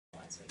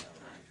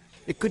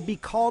It could be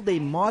called a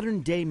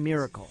modern-day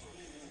miracle.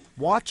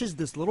 Watch as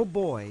this little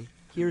boy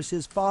hears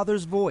his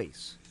father's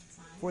voice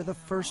for the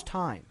first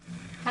time.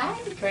 Hi,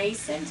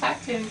 Grayson.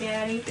 Talk to him,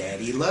 Daddy.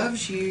 Daddy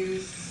loves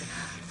you.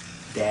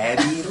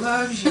 Daddy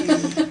loves you.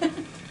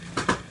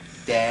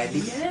 Daddy.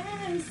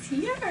 Yes,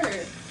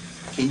 here.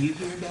 Can you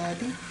hear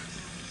Daddy?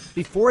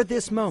 Before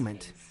this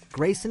moment,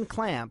 Grayson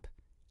Clamp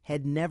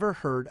had never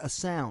heard a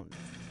sound.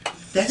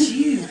 That's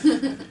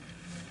you.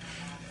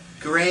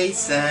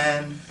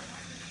 Grayson.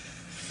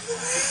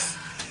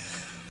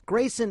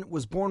 Grayson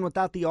was born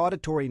without the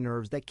auditory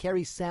nerves that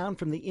carry sound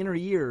from the inner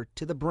ear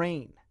to the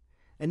brain.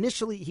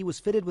 Initially, he was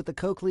fitted with a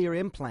cochlear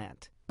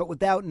implant, but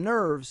without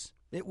nerves,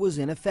 it was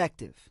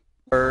ineffective.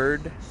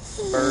 Bird.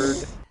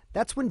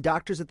 That's when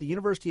doctors at the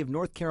University of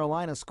North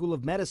Carolina School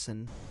of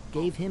Medicine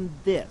gave him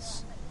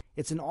this.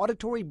 It's an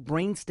auditory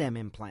brainstem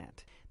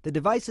implant. The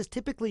device is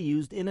typically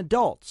used in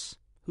adults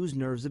whose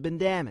nerves have been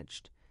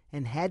damaged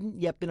and hadn't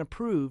yet been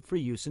approved for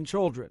use in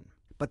children.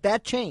 But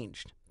that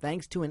changed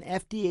thanks to an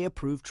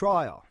FDA-approved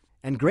trial.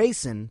 And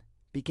Grayson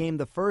became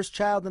the first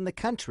child in the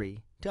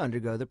country to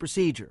undergo the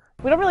procedure.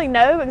 We don't really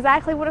know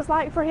exactly what it's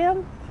like for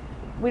him.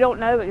 We don't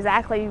know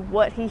exactly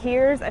what he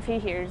hears, if he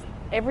hears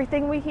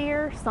everything we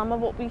hear, some of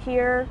what we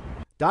hear.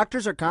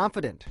 Doctors are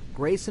confident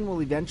Grayson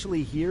will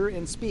eventually hear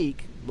and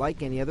speak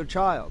like any other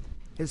child.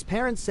 His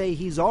parents say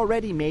he's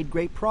already made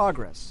great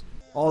progress,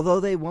 although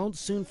they won't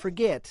soon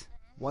forget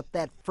what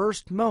that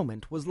first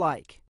moment was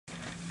like.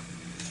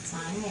 It's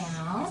on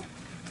now.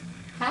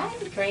 Hi,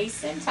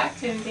 Grayson. Talk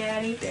to him,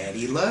 Daddy.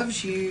 Daddy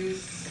loves you.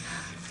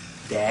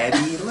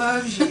 Daddy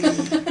loves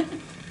you.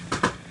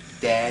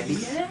 Daddy.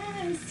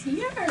 Yes,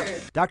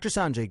 here. Dr.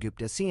 Sanjay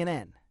Gupta,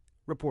 CNN,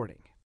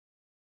 reporting.